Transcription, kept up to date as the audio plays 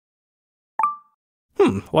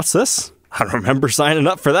What's this? I don't remember signing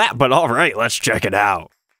up for that, but alright, let's check it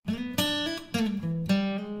out.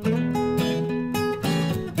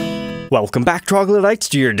 Welcome back, Troglodytes,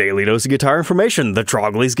 to your daily dose of guitar information, the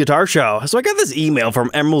Trogly's Guitar Show. So I got this email from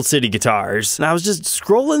Emerald City Guitars, and I was just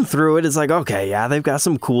scrolling through it. It's like, okay, yeah, they've got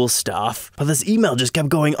some cool stuff. But this email just kept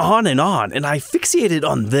going on, and I fixated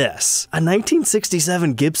on this. A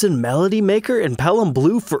 1967 Gibson Melody Maker in Pelham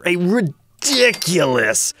Blue for a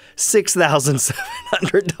ridiculous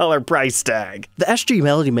 $6,700 price tag. The SG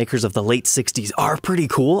Melody Makers of the late 60s are pretty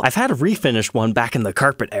cool. I've had a refinished one back in the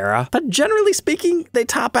carpet era, but generally speaking, they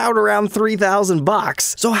top out around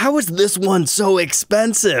 $3,000. So how is this one so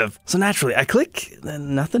expensive? So naturally, I click,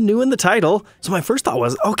 nothing new in the title. So my first thought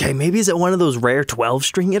was, okay, maybe is it one of those rare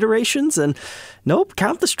 12-string iterations? And nope,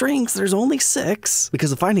 count the strings, there's only 6.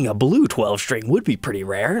 Because finding a blue 12-string would be pretty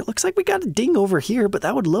rare. It looks like we got a ding over here, but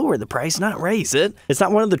that would lower the price, not raise it. It's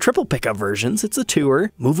not one of the triple pickup versions, it's a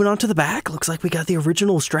tour. Moving on to the back, looks like we got the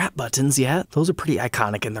original strap buttons yet. Those are pretty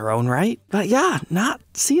iconic in their own right. But yeah, not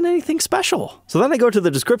seeing anything special. So then I go to the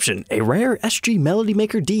description, a rare SG Melody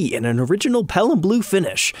Maker D in an original Pelham Blue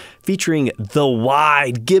finish, featuring the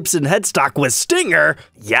wide Gibson headstock with stinger.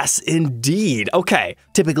 Yes, indeed. Okay,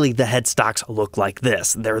 typically the headstocks look like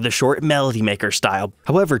this. They're the short Melody Maker style.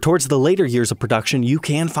 However, towards the later years of production, you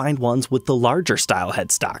can find ones with the larger style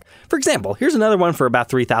headstock. For example, here's another one for about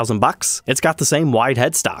 $3,000. It's got the same wide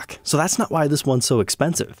headstock. So that's not why this one's so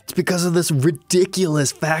expensive. It's because of this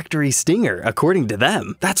ridiculous factory stinger, according to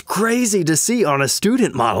them. That's crazy to see on a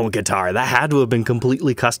student model guitar. That had to have been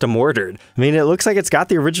completely custom ordered. I mean, it looks like it's got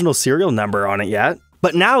the original serial number on it yet.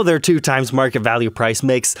 But now their 2 times market value price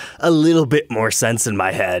makes a little bit more sense in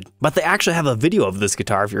my head. But they actually have a video of this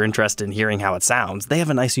guitar if you're interested in hearing how it sounds. They have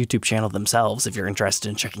a nice YouTube channel themselves if you're interested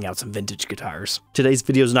in checking out some vintage guitars. Today's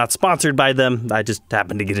video is not sponsored by them. I just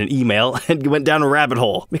happened to get an email and went down a rabbit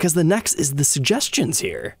hole. Because the next is the suggestions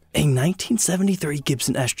here. A 1973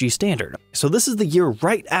 Gibson SG Standard. So this is the year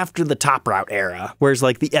right after the top route era, whereas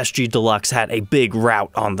like the SG Deluxe had a big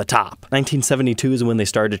route on the top. 1972 is when they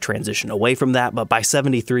started to transition away from that, but by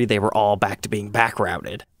 73 they were all back to being back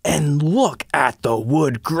routed. And look at the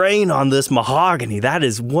wood grain on this mahogany. That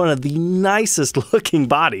is one of the nicest looking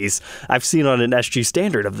bodies I've seen on an SG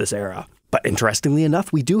Standard of this era. But interestingly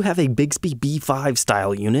enough, we do have a Bigsby B5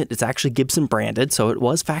 style unit. It's actually Gibson branded, so it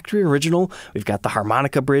was factory original. We've got the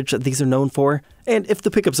harmonica bridge that these are known for. And if the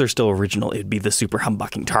pickups are still original, it'd be the super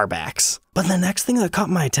humbucking tarbacks. But the next thing that caught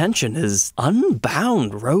my attention is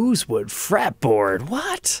unbound rosewood fretboard.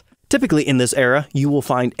 What? Typically in this era, you will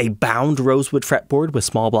find a bound rosewood fretboard with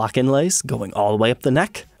small block inlays going all the way up the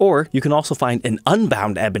neck, or you can also find an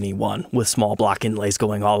unbound ebony one with small block inlays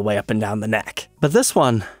going all the way up and down the neck. But this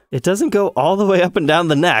one, it doesn't go all the way up and down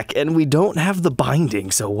the neck, and we don't have the binding,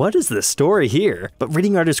 so what is the story here? But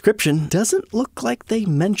reading our description, doesn't look like they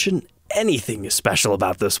mention anything special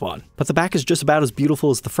about this one. But the back is just about as beautiful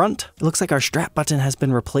as the front. It looks like our strap button has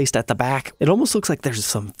been replaced at the back. It almost looks like there's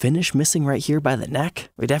some finish missing right here by the neck.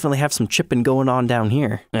 We definitely have some chipping going on down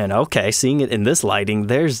here. And okay, seeing it in this lighting,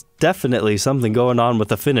 there's definitely something going on with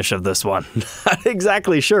the finish of this one. Not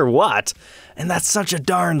exactly sure what. And that's such a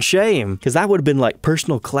darn shame, because that would have been like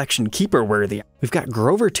personal collection keeper worthy. We've got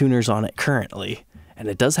Grover tuners on it currently, and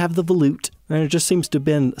it does have the volute, and it just seems to have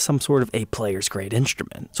been some sort of a player's grade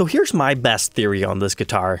instrument. So here's my best theory on this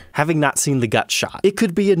guitar, having not seen the gut shot. It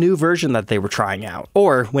could be a new version that they were trying out.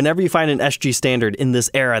 Or whenever you find an SG Standard in this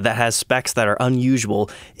era that has specs that are unusual,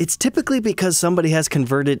 it's typically because somebody has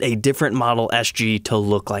converted a different model SG to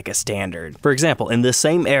look like a Standard. For example, in this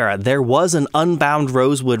same era, there was an unbound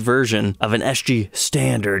rosewood version of an SG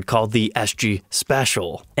Standard called the SG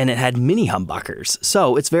Special, and it had mini humbuckers.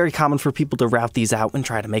 So it's very common for people to route these out and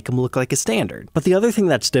try to make them look like a Standard. But the other thing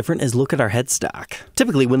that's different is look at our headstock.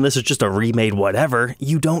 Typically when this is just a remade whatever,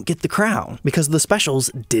 you don't get the crown, because the Specials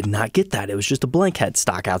did not get that. It was just a blank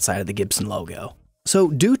headstock outside of the Gibson logo. So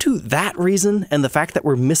due to that reason, and the fact that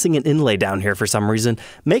we're missing an inlay down here for some reason,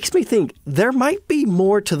 makes me think there might be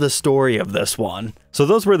more to the story of this one. So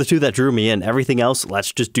those were the 2 that drew me in. Everything else,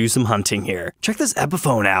 let's just do some hunting here. Check this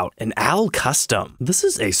Epiphone out, an Al Custom. This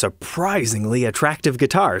is a surprisingly attractive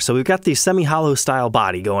guitar. So we've got the semi-hollow style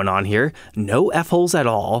body going on here, no F-holes at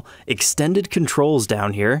all, extended controls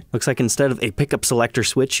down here. Looks like instead of a pickup selector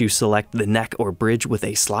switch, you select the neck or bridge with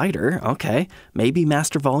a slider. Okay, maybe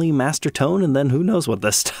master volume, master tone, and then who knows what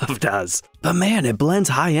this stuff does. But man, it blends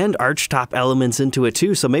high-end archtop elements into it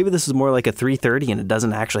too, so maybe this is more like a 330 and it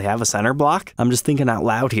doesn't actually have a center block. I'm just thinking out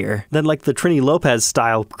loud here. Then like the Trini Lopez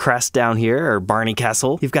style crest down here, or Barney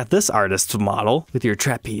Kessel, you've got this artist's model with your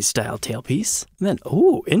trapeze style tailpiece. And then,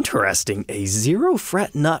 ooh, interesting, a 0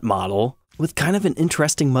 fret nut model with kind of an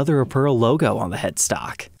interesting mother-of-pearl logo on the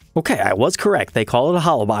headstock. Okay, I was correct. They call it a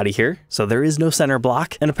hollow body here, so there is no center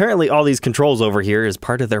block, and apparently all these controls over here is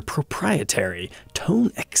part of their proprietary tone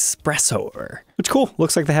expressor. Which cool,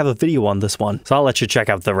 looks like they have a video on this one, so I'll let you check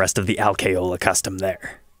out the rest of the Alcaola custom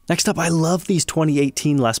there. Next up, I love these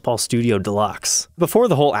 2018 Les Paul Studio Deluxe. Before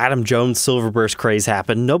the whole Adam Jones Silverburst craze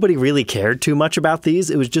happened, nobody really cared too much about these.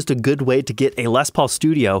 It was just a good way to get a Les Paul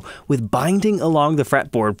Studio with binding along the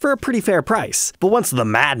fretboard for a pretty fair price. But once the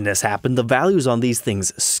madness happened, the values on these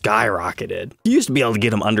things skyrocketed. You used to be able to get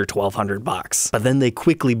them under $1,200, but then they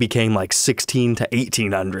quickly became like $1,600 to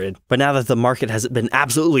 $1,800. But now that the market has been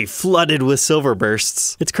absolutely flooded with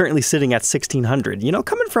Silverbursts, it's currently sitting at $1,600. You know,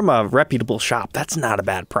 coming from a reputable shop, that's not a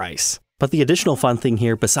bad price. But the additional fun thing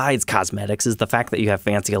here, besides cosmetics, is the fact that you have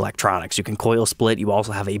fancy electronics. You can coil split, you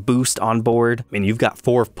also have a boost on board, and you've got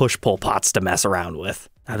 4 push-pull pots to mess around with.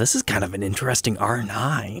 Now this is kind of an interesting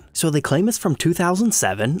R9. So they claim it's from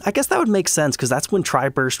 2007. I guess that would make sense because that's when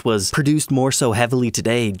Tri-Burst was produced more so heavily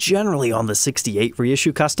today, generally on the 68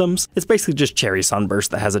 reissue customs. It's basically just Cherry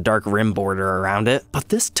Sunburst that has a dark rim border around it. But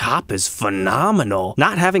this top is phenomenal.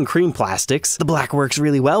 Not having cream plastics, the black works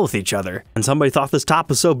really well with each other. And somebody thought this top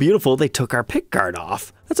was so beautiful they took our pick guard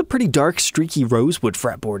off. That's a pretty dark, streaky rosewood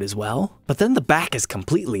fretboard as well. But then the back is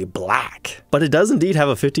completely black. But it does indeed have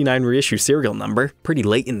a 59 reissue serial number, pretty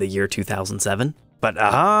late in the year 2007. But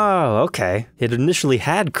oh, okay. It initially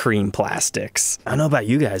had cream plastics. I don't know about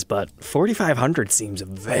you guys, but 4,500 seems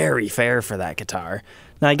very fair for that guitar.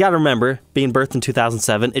 Now you gotta remember, being birthed in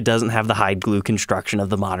 2007, it doesn't have the hide glue construction of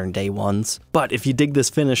the modern day ones. But if you dig this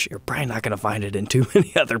finish, you're probably not gonna find it in too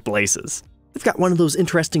many other places. They've got one of those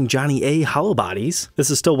interesting Johnny A hollow bodies. This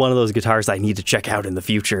is still one of those guitars I need to check out in the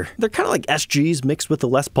future. They're kind of like SGs mixed with the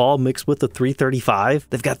Les Paul, mixed with the 335.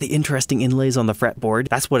 They've got the interesting inlays on the fretboard.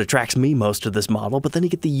 That's what attracts me most to this model, but then you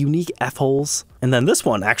get the unique F-holes. And then this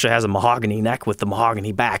one actually has a mahogany neck with the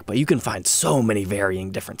mahogany back, but you can find so many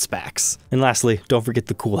varying different specs. And lastly, don't forget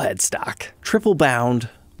the cool headstock. Triple bound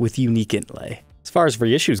with unique inlay. As far as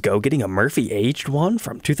reissues go, getting a Murphy aged one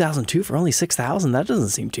from 2002 for only $6,000, that doesn't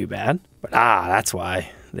seem too bad. But that's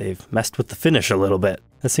why. They've messed with the finish a little bit.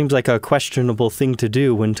 That seems like a questionable thing to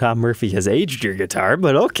do when Tom Murphy has aged your guitar,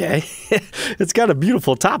 but okay. It's got a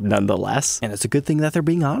beautiful top nonetheless, and it's a good thing that they're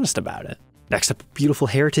being honest about it. Next up, a beautiful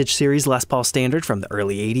Heritage Series Les Paul Standard from the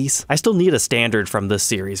early 80s. I still need a standard from this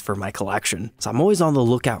series for my collection, so I'm always on the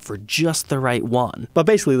lookout for just the right one. But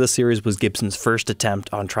basically this series was Gibson's first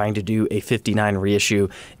attempt on trying to do a 59 reissue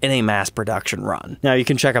in a mass production run. Now you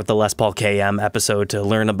can check out the Les Paul KM episode to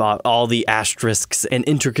learn about all the asterisks and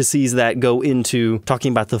intricacies that go into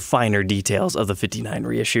talking about the finer details of the 59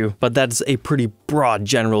 reissue. But that's a pretty broad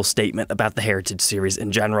general statement about the Heritage Series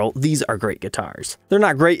in general. These are great guitars. They're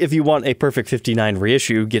not great if you want a perfect 59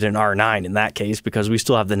 reissue, get an R9 in that case, because we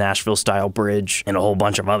still have the Nashville style bridge and a whole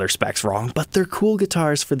bunch of other specs wrong, but they're cool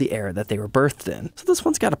guitars for the era that they were birthed in. So this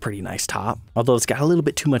one's got a pretty nice top, although it's got a little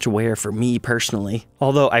bit too much wear for me personally,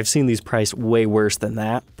 although I've seen these priced way worse than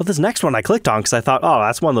that. But this next one I clicked on because I thought, oh,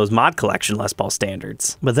 that's one of those mod collection Les Paul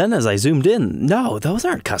standards. But then as I zoomed in, no, those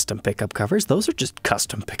aren't custom pickup covers, those are just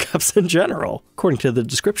custom pickups in general. According to the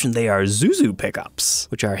description, they are Zuzu pickups,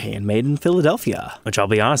 which are handmade in Philadelphia, which I'll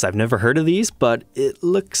be honest, I've never heard of these, but it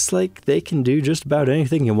looks like they can do just about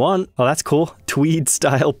anything you want. Oh, that's cool. Tweed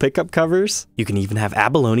style pickup covers. You can even have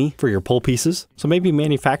abalone for your pull pieces. So maybe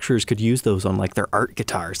manufacturers could use those on like their art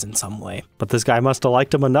guitars in some way. But this guy must have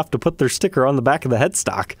liked them enough to put their sticker on the back of the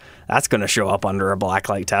headstock. That's going to show up under a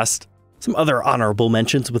blacklight test. Some other honorable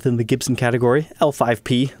mentions within the Gibson category.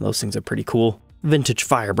 L5P, those things are pretty cool. Vintage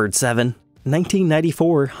Firebird 7.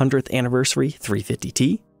 1994 100th anniversary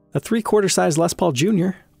 350T. A 3/4 size Les Paul Jr.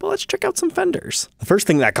 But let's check out some Fenders. The first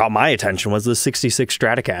thing that caught my attention was the 66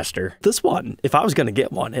 Stratocaster. This one, if I was gonna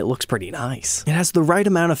get one, it looks pretty nice. It has the right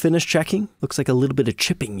amount of finish checking. Looks like a little bit of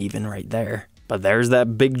chipping even right there. But there's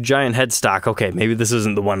that big giant headstock. Okay, maybe this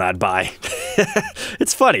isn't the one I'd buy.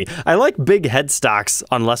 It's funny. I like big headstocks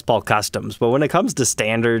on Les Paul Customs, but when it comes to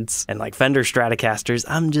standards and like Fender Stratocasters,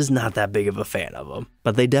 I'm just not that big of a fan of them.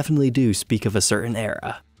 But they definitely do speak of a certain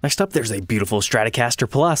era. Next up, there's a beautiful Stratocaster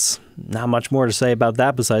Plus. Not much more to say about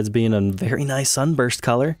that besides being a very nice sunburst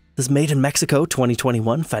color. This Made in Mexico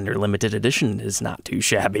 2021 Fender Limited Edition is not too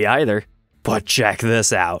shabby either. But check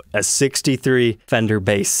this out, a 63 Fender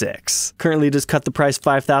Bass 6. Currently just cut the price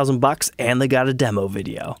 $5,000 and they got a demo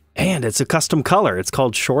video. And it's a custom color, it's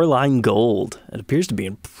called Shoreline Gold. It appears to be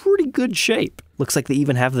in pretty good shape. Looks like they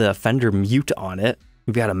even have the Fender mute on it.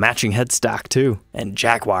 We've got a matching headstock too, and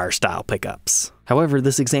Jaguar style pickups. However,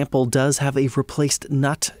 this example does have a replaced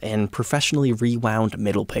nut and professionally rewound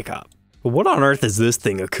middle pickup. What on earth is this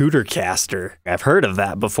thing, a cooter caster? I've heard of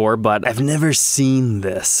that before, but I've never seen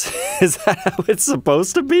this. Is that how it's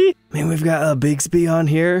supposed to be? I mean, we've got a Bigsby on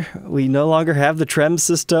here. We no longer have the trem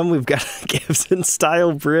system. We've got a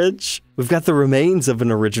Gibson-style bridge. We've got the remains of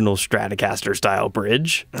an original Stratocaster-style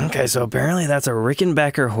bridge. Okay, so apparently that's a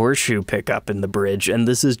Rickenbacker horseshoe pickup in the bridge, and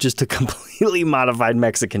this is just a completely modified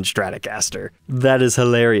Mexican Stratocaster. That is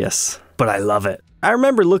hilarious, but I love it. I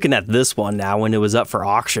remember looking at this one now when it was up for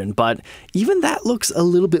auction, but even that looks a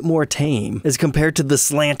little bit more tame as compared to the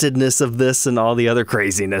slantedness of this and all the other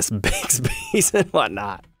craziness, Bigsby's and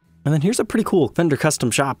whatnot. And then here's a pretty cool Fender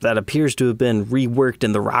custom shop that appears to have been reworked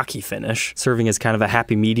in the Rocky finish, serving as kind of a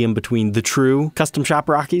happy medium between the true custom shop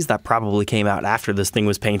Rockies that probably came out after this thing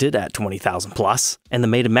was painted at 20,000 plus, and the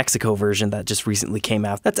Made in Mexico version that just recently came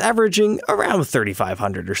out that's averaging around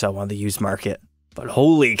 3,500 or so on the used market. But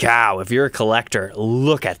holy cow, if you're a collector,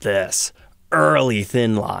 look at this. Early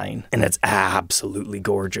thin line, and it's absolutely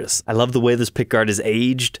gorgeous. I love the way this pickguard is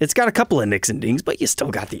aged. It's got a couple of nicks and dings, but you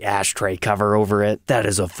still got the ashtray cover over it. That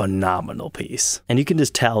is a phenomenal piece. And you can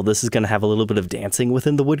just tell this is gonna have a little bit of dancing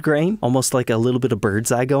within the wood grain, almost like a little bit of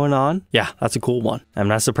bird's eye going on. Yeah, that's a cool one. I'm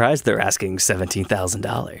not surprised they're asking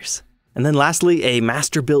 $17,000. And then lastly, a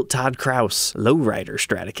master-built Todd Krause Lowrider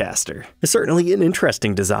Stratocaster. It's certainly an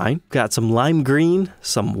interesting design. Got some lime green,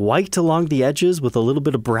 some white along the edges with a little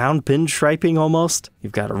bit of brown pinstriping almost.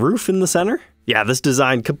 You've got a roof in the center. Yeah, this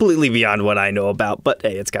design completely beyond what I know about, but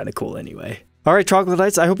hey, it's kind of cool anyway. All right,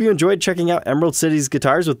 Troglodytes, I hope you enjoyed checking out Emerald City's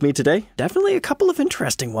guitars with me today. Definitely a couple of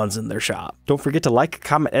interesting ones in their shop. Don't forget to like,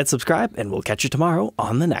 comment, and subscribe, and we'll catch you tomorrow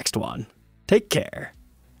on the next one. Take care.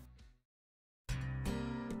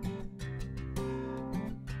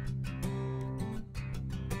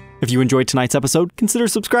 If you enjoyed tonight's episode, consider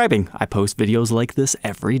subscribing. I post videos like this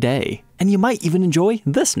every day. And you might even enjoy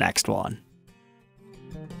this next one.